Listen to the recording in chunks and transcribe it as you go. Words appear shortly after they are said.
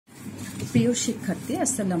প্রিয় শিক্ষার্থী,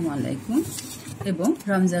 আসসালামু আলাইকুম এবং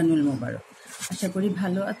রমজানুল মোবারক। আশা করি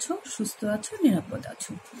ভালো আছো, সুস্থ আছো, নিরাপদ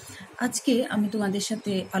আছো। আজকে আমি তোমাদের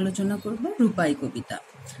সাথে আলোচনা করব রূপাই কবিতা।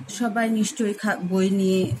 সবাই নিশ্চয়ই বই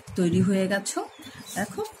নিয়ে তৈরি হয়ে গেছো।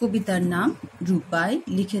 দেখো, কবিতার নাম রূপাই,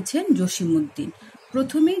 লিখেছেন জসিমউদ্দিন।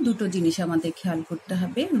 প্রথমেই দুটো জিনিস আমাদের খেয়াল করতে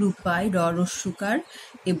হবে, রূপাই রস্যকার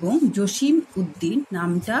এবং জসিম উদ্দিন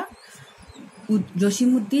নামটা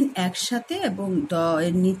জসিমউদ্দিন একসাথে এবং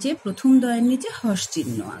দয়ের নিচে, প্রথম দয়ের নিচে হর্ষ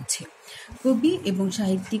চিহ্ন আছে। কবি এবং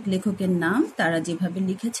সাহিত্যিক লেখকের নাম তারা যেভাবে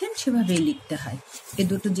লিখেছেন সেভাবেই লিখতে হয়। এ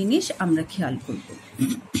দুটো জিনিস আমরা খেয়াল করব।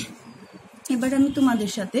 এবার আমি তোমাদের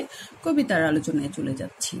সাথে কবিতার আলোচনায় চলে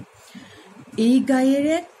যাচ্ছি। এই গায়ের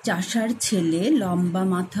এক চাষার ছেলে, লম্বা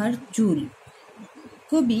মাথার চুল।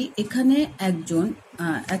 কবি এখানে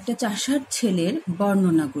একটা চাষার ছেলের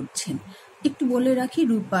বর্ণনা করছেন। একটু বলে রাখি,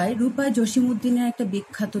 রূপাই জসিমউদ্দিনের একটা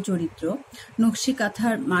বিখ্যাত চরিত্র, নকশি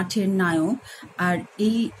কাঁথার মাঠের নায়ক। আর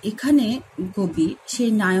এখানে কবি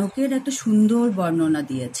সেই নায়কের একটা সুন্দর বর্ণনা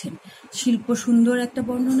দিয়েছেন, শিল্প সুন্দর একটা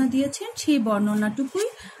বর্ণনা দিয়েছেন। সেই বর্ণনাটুকুই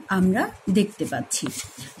আমরা দেখতে পাচ্ছি।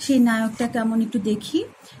 সেই নায়কটা কেমন একটু দেখি।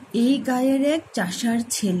 এই গায়ের এক চাষার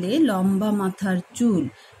ছেলে, লম্বা মাথার চুল।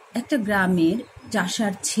 একটা গ্রামের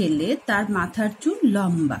চাষার ছেলে, তার মাথার চুল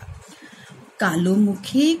লম্বা, কালো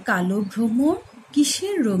মুখে কালো ভ্রমর,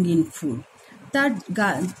 কিসের রঙিন ফুল। তার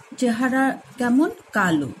চেহারা কেমন?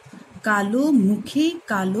 কালো, কালো মুখে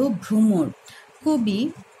কালো ভ্রমর। কবি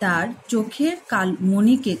তার চোখের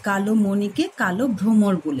কালো মণিকে কালো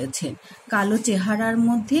ভ্রমর বলেছেন। কালো চেহারার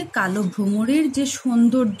মধ্যে কালো ভ্রমরের যে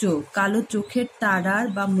সৌন্দর্য, কালো চোখের তারার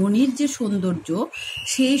বা মণির যে সৌন্দর্য,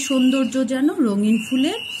 সেই সৌন্দর্য যেন রঙিন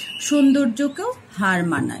ফুলের সৌন্দর্যকেও হার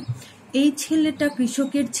মানায়। এই ছেলেটা,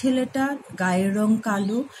 কৃষকের ছেলেটা, গায়ের রং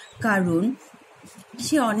কালো, কারণ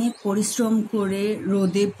সে অনেক পরিশ্রম করে,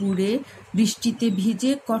 রোদে পুড়ে, বৃষ্টিতে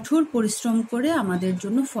ভিজে, কঠোর পরিশ্রম করে আমাদের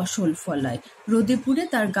জন্য ফসল ফলায়। রোদে পুড়ে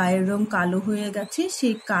তার গায়ের রং কালো হয়ে গেছে।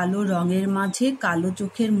 সেই কালো রঙের মাঝে কালো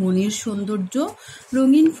চোখের মণির সৌন্দর্য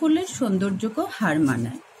রঙিন ফুলের সৌন্দর্যকেও হার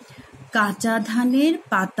মানায়। কাঁচা ধানের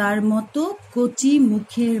পাতার মতো কচি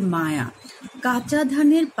মুখের মায়া। কাঁচা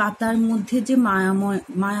ধানের পাতার মধ্যে যে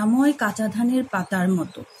মায়াময় কাঁচা ধানের পাতার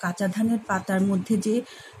মতো, কাঁচা ধানের পাতার মধ্যে যে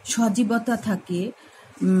সজীবতা থাকে,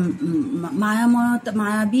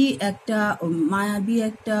 মায়াবী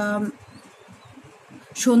একটা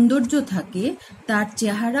সৌন্দর্য থাকে, তার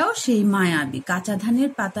চেহারাও সেই মায়াবী। কাঁচা ধানের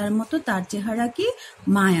পাতার মতো তার চেহারা কি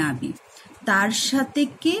মায়াবী। তার সাথে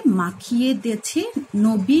কে মাখিয়ে দিয়েছে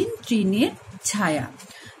নবীন তৃণের ছায়া।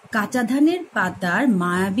 কাঁচা ধানের পাতার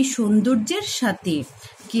মায়াবী সৌন্দর্যের সাথে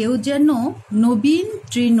কেউ যেন নবীন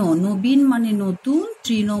তৃণ, নবীন মানে নতুন,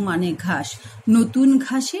 তৃণ মানে ঘাস, নতুন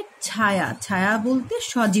ঘাসের ছায়া বলতে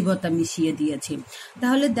সজীবতা মিশিয়ে দিয়েছে।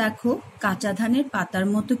 তাহলে দেখো, কাঁচা ধানের পাতার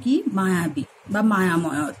মতো কি মায়াবী বা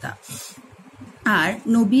মায়াময়তা, আর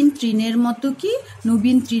নবীন তৃণের মতো কি,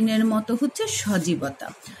 নবীন তৃণের মতো হচ্ছে সজীবতা।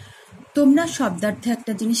 তোমরা শব্দার্থে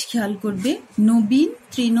একটা জিনিস খেয়াল করবে, নবীন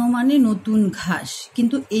তৃণ মানে নতুন ঘাস,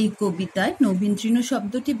 কিন্তু এই কবিতায় নবীন তৃণ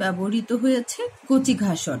শব্দটি ব্যবহৃত হয়েছে কচি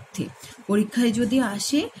ঘাস অর্থে। পরীক্ষায় যদি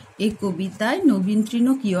আসে এই কবিতায় নবীন তৃণ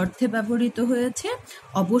কি অর্থে ব্যবহৃত হয়েছে,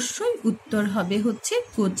 অবশ্যই উত্তর হবে হচ্ছে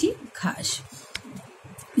কচি ঘাস।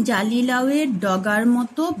 জালিলাওয়ের ডগার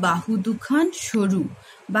মতো বাহু দুখান সরু,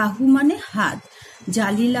 বাহু মানে হাত,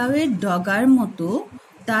 জালিলাওয়ের ডগার মতো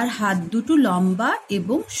তার হাত দুটো লম্বা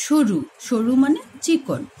এবং সরু, সরু মানে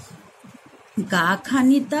চিকন। গা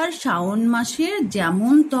খানি তার শ্রাবণ মাসের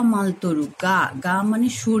যেমন তমাল তরু, গা মানে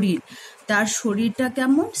শরীর, তার শরীরটা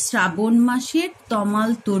কেমন? শ্রাবণ মাসের তমাল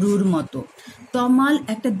তরুর মতো। তমাল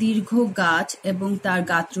একটা দীর্ঘ গাছ এবং তার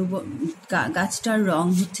গাছটার রং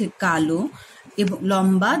হচ্ছে কালো এবং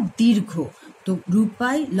লম্বা দীর্ঘ। তো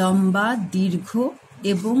রূপাই লম্বা দীর্ঘ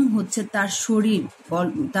এবং হচ্ছে তার শরীর,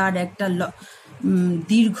 তার একটা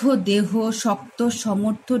দীর্ঘ দেহ, শক্ত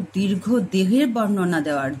সমর্থ দীর্ঘ দেহের বর্ণনা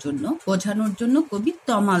দেওয়ার জন্য, বোঝানোর জন্য কবি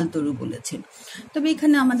তমাল তরু বলেছেন। তবে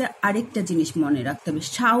এখানে আমাদের আরেকটা জিনিস মনে রাখতে হবে,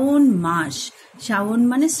 শ্রাবণ মাস, শ্রাবণ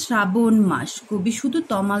মানে শ্রাবণ মাস। কবি শুধু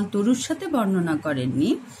তমাল তরুর সাথে বর্ণনা করেননি,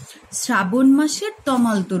 শ্রাবণ মাসের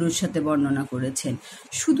তমাল তরুর সাথে বর্ণনা করেছেন।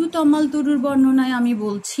 শুধু তমাল তরুর বর্ণনায় আমি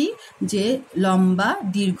বলছি যে লম্বা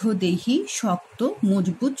দীর্ঘদেহী শক্ত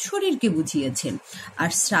মজবুত শরীরকে বুঝিয়েছেন। আর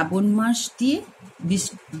শ্রাবণ মাস দিয়ে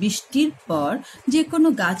বৃষ্টির পর যে কোনো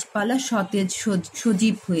গাছপালা সতেজ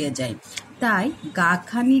সজীব হয়ে যায়। তাই গা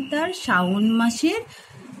খানি তার শ্রাবণ মাসের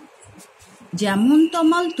যেমন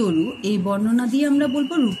তমাল তরু, এই বর্ণনা দিয়ে আমরা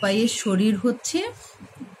বলবো রূপাইয়ের শরীর হচ্ছে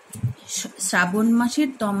শ্রাবণ মাসের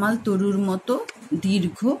তমাল তরুর মতো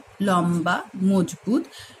দীর্ঘ, লম্বা, মজবুত,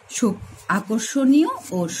 আকর্ষণীয়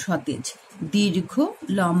ও সতেজ। দীর্ঘ,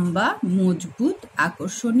 লম্বা, মজবুত,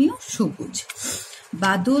 আকর্ষণীয়, সবুজ।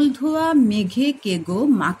 বাদল ধোয়া মেঘে কে গো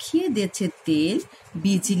মাখিয়ে দেছে তেল,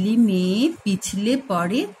 বিজলি মেয়ে পিছলে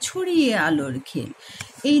পড়ে ছড়িয়ে আলোর খেল।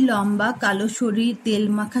 এই লম্বা কালো শরীর, তেল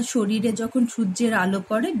মাখা শরীরে যখন সূর্যের আলো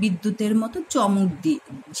পড়ে বিদ্যুতের মতো চমক দিয়ে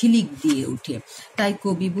ঝিলিক দিয়ে ওঠে। তাই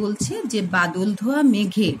কবি বলছে যে বাদল ধোয়া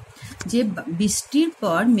মেঘে, যে বৃষ্টির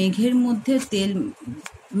পর মেঘের মধ্যে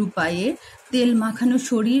রূপায়ের তেল মাখানো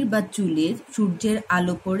শরীর বা চুলের সূর্যের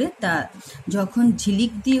আলো পড়ে তা যখন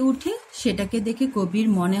ঝিলিক দিয়ে উঠে, সেটাকে দেখে কবির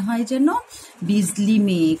মনে হয় যেন বিজলি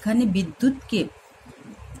মেয়ে। এখানে বিদ্যুৎকে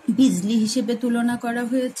বিজলি হিসেবে তুলনা করা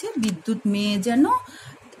হয়েছে। বিদ্যুৎ মেয়ে যেন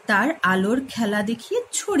তার আলোর খেলা দেখিয়ে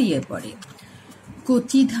ছড়িয়ে পড়ে।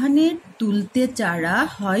 কচি ধানের তুলতে চারা,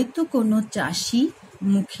 হয়তো কোনো চাষি,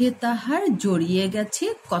 মুখে তাহার জড়িয়ে গেছে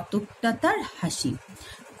কতকটা তার হাসি।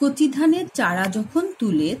 কচি ধানের চারা যখন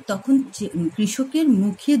তুলে তখন কৃষকের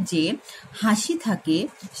মুখে যে হাসি থাকে,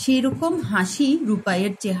 সেই রকম হাসি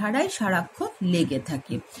রূপাইয়ের চেহারায় সারাক্ষণ লেগে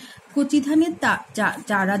থাকে। কচি ধানের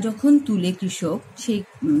চারা যখন তুলে কৃষক, সেই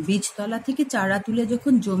বীজতলা থেকে চারা তুলে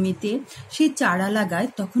যখন জমিতে সেই চারা লাগায়,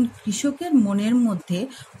 তখন কৃষকের মনের মধ্যে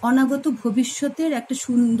অনাগত ভবিষ্যতের একটা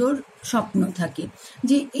সুন্দর স্বপ্ন থাকে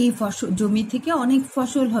যে এই জমি থেকে অনেক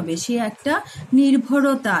ফসল হবে। সে একটা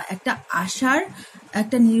নির্ভরতা, একটা আশার,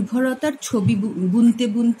 একটা নির্ভরতার ছবি বুনতে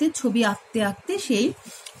বুনতে, ছবি আঁকতে আঁকতে সেই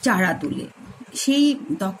চারা তুলে। সেই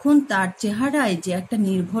তখন তার চেহারায় যে একটা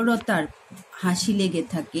নির্ভরতার হাসি লেগে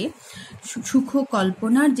থাকে, সুখ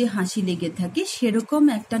কল্পনার যে হাসি লেগে থাকে, সেরকম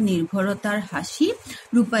একটা নির্ভরতার হাসি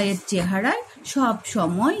রূপাইয়ের চেহারায় সব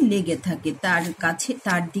সময় লেগে থাকে। তার কাছে,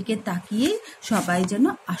 তার দিকে তাকিয়ে সবাই যেন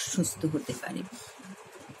আশ্বস্ত হতে পারে।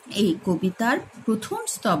 এই কবিতার প্রথম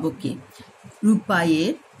স্তবকে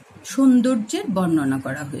রূপাইয়ের সৌন্দর্যের বর্ণনা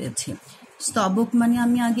করা হয়েছে। স্তবক মানে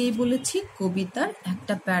আমি আগেই বলেছি, কবিতার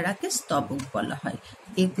একটা প্যারাকে স্তবক বলা হয়।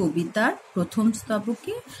 এই কবিতার প্রথম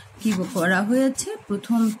স্তবকে কি করা হয়েছে?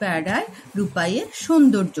 প্রথম প্যারায় রূপাইয়ের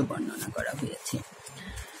সৌন্দর্য বর্ণনা করা হয়েছে।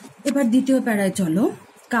 এবার দ্বিতীয় প্যারায় চলো।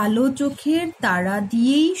 কালো চোখের তারা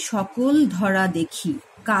দিয়েই সকল ধরা দেখি।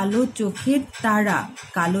 কালো চোখের তারা,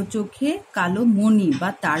 কালো চোখে কালো মণি বা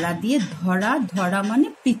তারা দিয়ে ধরা, ধরা মানে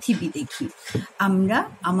পৃথিবী দেখি। আমরা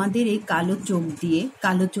আমাদের এই কালো চোখ দিয়ে,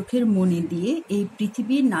 কালো চোখের মণি দিয়ে এই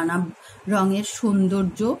পৃথিবীর নানা রঙের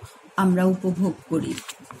সৌন্দর্য আমরা উপভোগ করি।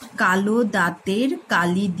 কালো দাঁতের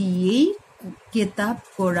কালি দিয়েই কেতাব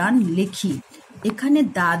কোরআন লেখি। এখানে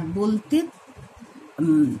দাঁত বলতে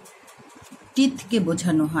টিথকে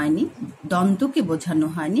বোঝানো হয়নি, দন্তকে বোঝানো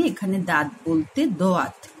হয়নি। এখানে দাঁত বলতে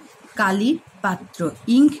দোয়াত, কালির পাত্র,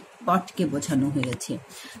 ইঙ্ক পটকে বোঝানো হয়েছে।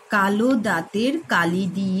 কালো দাঁতের কালি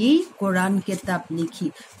দিয়েই কোরআন কেতাব লিখি।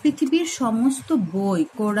 পৃথিবীর সমস্ত বই,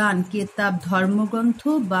 কোরআন, কেতাব, ধর্মগ্রন্থ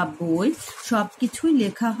বা বই সবকিছুই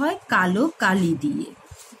লেখা হয় কালো কালি দিয়ে।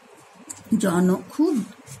 খুব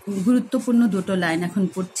গুরুত্বপূর্ণ দুটো লাইন এখন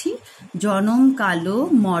পড়ছি। জনম কালো,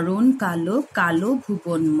 মরণ কালো, কালো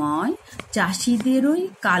ভুবনময়, চাষিদেরই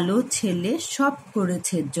কালো ছেলে সব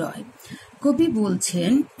করেছে জয়। কবি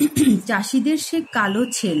বলছেন চাষিদের সে কালো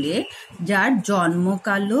ছেলে, যার জন্ম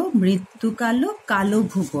কালো, মৃত্যু কালো, কালো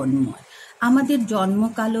ভুবনময়। আমাদের জন্ম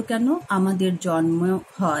কালো কেন? আমাদের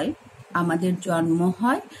জন্ম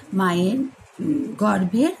হয় মায়ের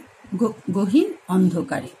গর্ভের গহীন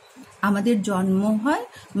অন্ধকারে। আমাদের জন্ম হয়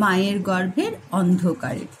মায়ের গর্ভের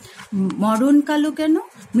অন্ধকারে। মরণ কালো কেন?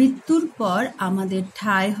 মৃত্যুর পর আমাদের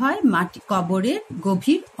ঠাঁই হয় মাটি, কবরের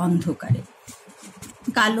গভীর অন্ধকারে।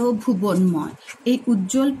 কালো ভুবনময়, এই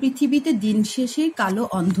উজ্জ্বল পৃথিবীতে দিন শেষে কালো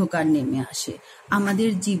অন্ধকার নেমে আসে। আমাদের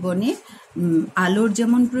জীবনে আলোর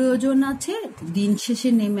যেমন প্রয়োজন আছে, দিন শেষে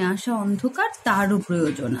নেমে আসা অন্ধকার তারও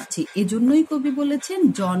প্রয়োজন আছে। এজন্যই কবি বলেছেন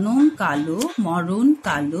জনম কালো, মরণ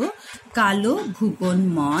কালো, কালো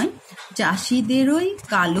ভুবনময়, চাষিদেরই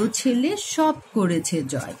কালো ছেলে সব করেছে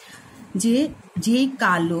জয়। যে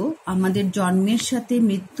কালো আমাদের জন্মের সাথে,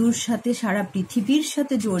 মৃত্যুর সাথে, সারা পৃথিবীর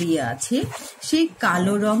সাথে জড়িয়ে আছে, সেই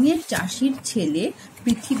কালো রঙের চাষির ছেলে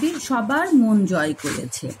পৃথিবীর সবার মন জয়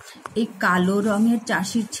করেছে। এই কালো রঙের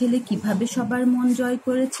চাষির ছেলে কিভাবে সবার মন জয়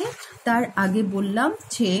করেছে? তার আগে বললাম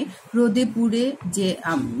যে রোদে পুড়ে যে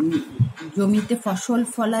জমিতে ফসল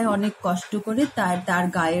ফলায় অনেক কষ্ট করে, তার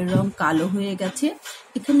গায়ের রং কালো হয়ে গেছে।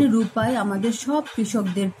 এখানে রূপাই আমাদের সব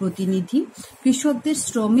কৃষকদের প্রতিনিধি। কৃষকদের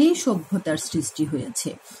শ্রমেই সভ্যতার সৃষ্টি হয়েছে।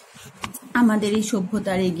 আমাদের এই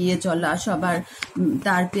সভ্যতার এগিয়ে চলা, সবার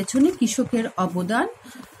তার পেছনে কৃষকের অবদান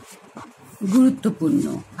গুরুত্বপূর্ণ।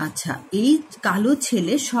 আচ্ছা, এই কালো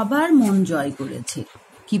ছেলে সবার মন জয় করেছে।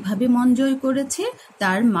 কিভাবে মন জয় করেছে?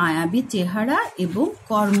 তার মায়াবী চেহারা এবং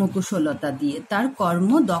কর্মকুশলতা দিয়ে, তার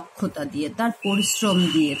কর্মদক্ষতা দিয়ে, তার পরিশ্রম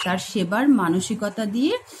দিয়ে, তার সেবার মানসিকতা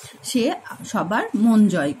দিয়ে সে সবার মন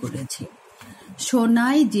জয় করেছে।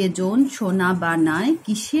 সোনায় যেজন সোনা বানায়,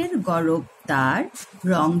 কিসের গরব তার,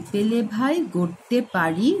 রং পেলে ভাই গড়তে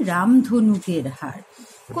পারি রামধনুকের হার।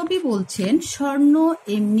 কবি বলছেন স্বর্ণ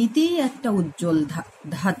এমনিতেই একটা উজ্জ্বল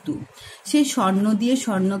ধাতু। সেই স্বর্ণ দিয়ে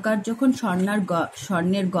স্বর্ণকার যখন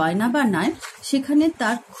স্বর্ণের গয়না বানায়, সেখানে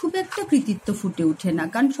তার খুব একটা কৃতিত্ব ফুটে ওঠে না,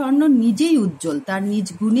 কারণ স্বর্ণ নিজেই উজ্জ্বল, তার নিজ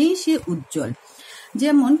গুণেই সে উজ্জ্বল।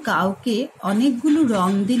 যেমন কাউকে অনেকগুলো রং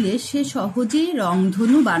দিলে সে সহজেই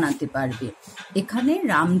রংধনু বানাতে পারবে। এখানে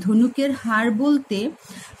রামধনুকের হার বলতে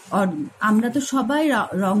আমরা তো সবাই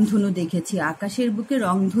রংধনু দেখেছি। আকাশের বুকে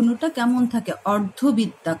রংধনুটা কেমন থাকে?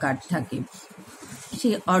 অর্ধবৃত্তাকার থাকে।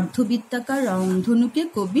 সেই অর্ধবৃত্তাকার রংধনুকে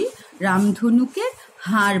কবি রামধনুকে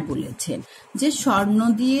হার বলেছেন। যে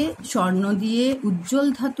স্বর্ণ দিয়ে উজ্জ্বল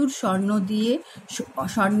ধাতুর স্বর্ণ দিয়ে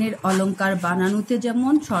স্বর্ণের অলংকার বানানোতে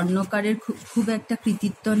যেমন স্বর্ণকারের খুব একটা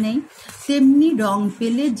কৃতিত্ব নেই, তেমনি রং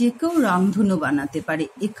পেলে যে কেউ রংধনু বানাতে পারে,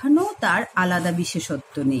 এখানেও তার আলাদা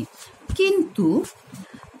বিশেষত্ব নেই। কিন্তু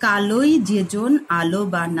কালোই যেজন আলো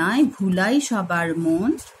বানায়, ভুলাই সবার মন,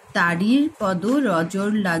 তারির পদ রজর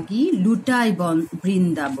লাগি লুটায়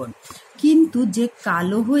বৃন্দাবন। কিন্তু যে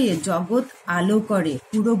কালো হয়ে জগৎ আলো করে,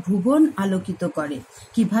 পুরো ভুবন আলোকিত করে।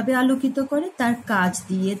 কিভাবে আলোকিত করে? তার কাজ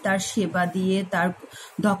দিয়ে, তার সেবা দিয়ে, তার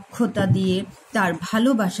দক্ষতা দিয়ে, তার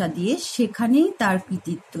ভালোবাসা দিয়ে, সেখানেই তার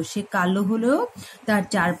কৃতিত্ব। সে কালো হলেও তার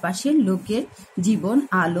চারপাশের লোকের জীবন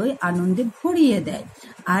আলোয় আনন্দে ভরিয়ে দেয়।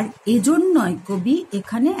 আর এজন্যই কবি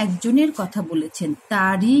এখানে একজনের কথা বলেছেন,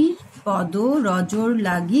 তারই পদ রজর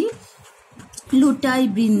লাগি লুটাই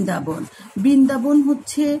বৃন্দাবন। বৃন্দাবন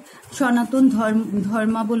হচ্ছে সনাতন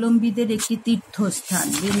ধর্মাবলম্বীদের একটি তীর্থস্থান।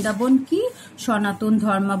 বৃন্দাবন কি? সনাতন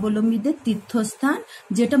ধর্মাবলম্বীদের তীর্থস্থান,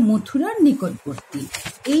 যেটা মথুরার নিকটবর্তী।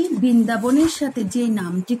 এই বৃন্দাবনের সাথে যে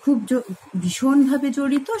নামটি খুব ভীষণভাবে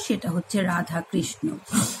জড়িত, সেটা হচ্ছে রাধা কৃষ্ণ।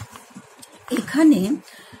 এখানে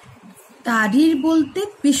তারির বলতে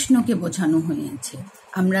কৃষ্ণকে বোঝানো হয়েছে।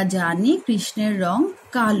 আমরা জানি কৃষ্ণের রং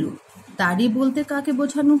কালো। তারি বলতে কাকে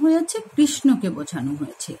বোঝানো হয়েছে? কৃষ্ণকে বোঝানো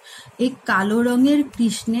হয়েছে। এই কালো রঙের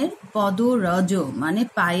কৃষ্ণের পদরজ মানে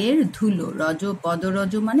পায়ের ধুলো,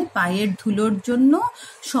 পদরজ মানে পায়ের ধুলোর জন্য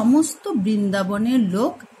সমস্ত বৃন্দাবনের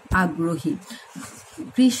লোক আগ্রহী।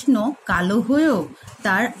 কৃষ্ণ কালো হয়েও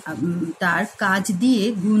তার কাজ দিয়ে,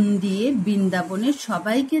 গুণ দিয়ে বৃন্দাবনের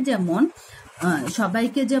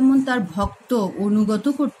সবাইকে যেমন তার ভক্ত অনুগত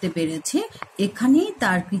করতে পেরেছে, এখানেই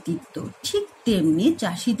তার কৃতিত্ব। ঠিক তেমনি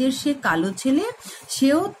চাষিদের সে কালো ছেলে,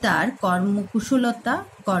 সেও তার কর্মকুশলতা,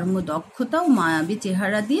 কর্মদক্ষতা ও মায়াবী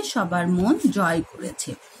চেহারা দিয়ে সবার মন জয়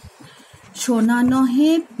করেছে। সোনা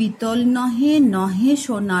নহে পিতল নহে, নহে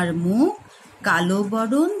সোনার মুখ, কালো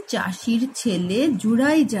বরণ চাষির ছেলে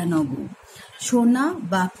জুড়াই যেন বুক। সোনা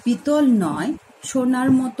বা পিতল নয়, সোনার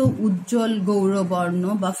মতো উজ্জ্বল গৌরবর্ণ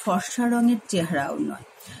বা ফর্সা রঙের চেহারাও নয়।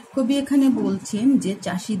 কবি এখানে বলছেন যে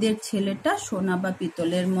চাষিদের ছেলেটা সোনা বা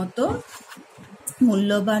পিতলের মতো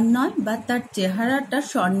মূল্যবান নয়, বা তার চেহারাটা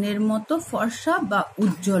স্বর্ণের মতো ফর্সা বা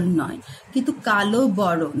উজ্জ্বল নয়, কিন্তু কালো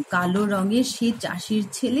বরণ, কালো রঙের সেই চাষির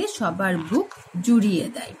ছেলে সবার বুক জুড়িয়ে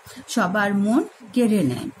দেয়, সবার মন কেড়ে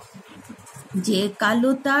নেয়। যে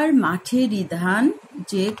কালো তার মাঠেরই ধান,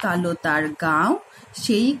 যে কালো তার গাঁও,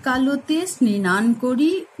 সেই কালোতে স্নান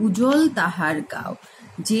করি উজ্জ্বল তাহার গাও।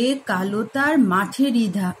 যে কালো তার মাঠেরই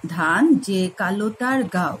ধান, যে কালো তার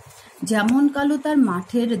গাও। যেমন কালো তার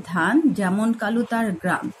মাঠের ধান, যেমন কালো তার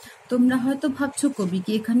গ্রাম। তোমরা হয়তো ভাবছো কবি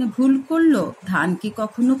কি এখানে ভুল করলো? ধান কি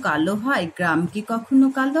কখনো কালো হয়? গ্রাম কি কখনো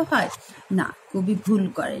কালো হয়? না, কবি ভুল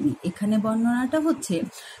করেনি। এখানে বর্ণনাটা হচ্ছে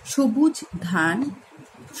সবুজ ধান,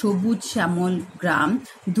 সবুজ শ্যামল গ্রাম,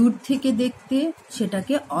 দূর থেকে দেখতে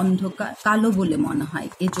সেটাকে অন্ধকার কালো বলে মনে হয়।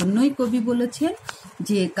 এজন্যই কবি বলেছেন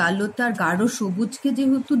যে কালো তার গাঢ় সবুজকে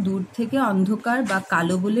যেহেতু দূর থেকে অন্ধকার বা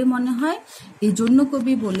কালো বলে মনে হয়, এজন্য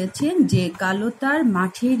কবি বলেছেন যে কালো তার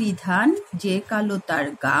মাঠেরই ধান, যে কালো তার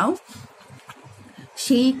গাঁও,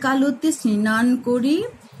 সেই কালোতে স্নান করি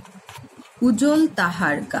উজ্জ্বল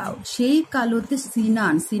তাহার গাও। সেই কালোতে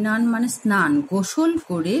স্নান মানে স্নান, গোসল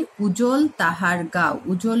করে উজ্জ্বল তাহার গাও।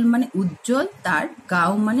 উজ্জ্বল মানে উজ্জ্বল, তার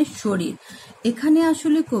গাও মানে শরীর। এখানে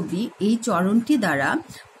আসলে কবি এই চরণটি দ্বারা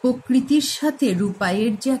প্রকৃতির সাথে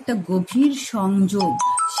রূপায়ের যে একটা গভীর সংযোগ,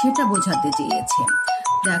 সেটা বোঝাতে চেয়েছেন।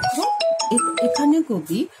 দেখো এখানে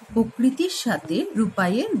কবি প্রকৃতির সাথে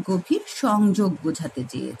রূপাইয়ের গভীর সংযোগ বোঝাতে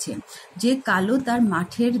চেয়েছেন। যে কালো তার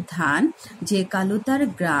মাঠের ধান, যে কালো তার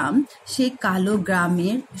গ্রাম, সেই কালো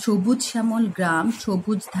গ্রামের সবুজ শ্যামল গ্রাম,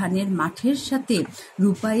 সবুজ ধানের মাঠের সাথে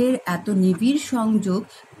রূপাইয়ের এত নিবিড় সংযোগ,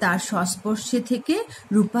 তার সংস্পর্শে থেকে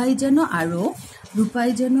রূপাই যেন আরো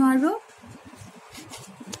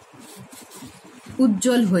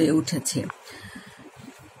উজ্জ্বল হয়ে উঠেছে।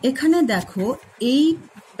 এখানে দেখো, এই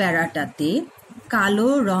প্যারাটাতে কালো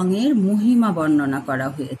রঙের মহিমা বর্ণনা করা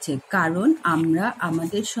হয়েছে, কারণ আমরা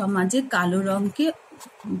আমাদের সমাজে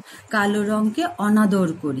কালো রঙকে অনাদর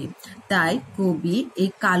করি। তাই কবি এই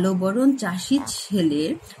কালো বরণ চাষি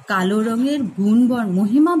ছেলের কালো রঙের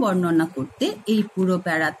মহিমা বর্ণনা করতে এই পুরো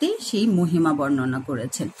প্যারাতে সেই মহিমা বর্ণনা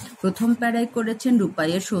করেছেন। প্রথম প্যারায় করেছেন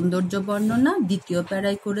রূপাইয়ের সৌন্দর্য বর্ণনা, দ্বিতীয়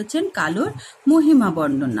প্যারায় করেছেন কালোর মহিমা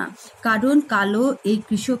বর্ণনা। কারণ কালো এই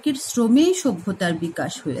কৃষকের শ্রমেই সভ্যতার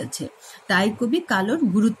বিকাশ হয়েছে, তাই কবি কালোর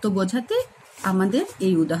গুরুত্ব বোঝাতে আমাদের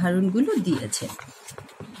এই উদাহরণগুলো দিয়েছে।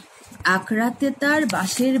 আকড়াতে তার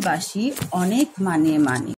বাঁশের বাঁশি অনেক মানে।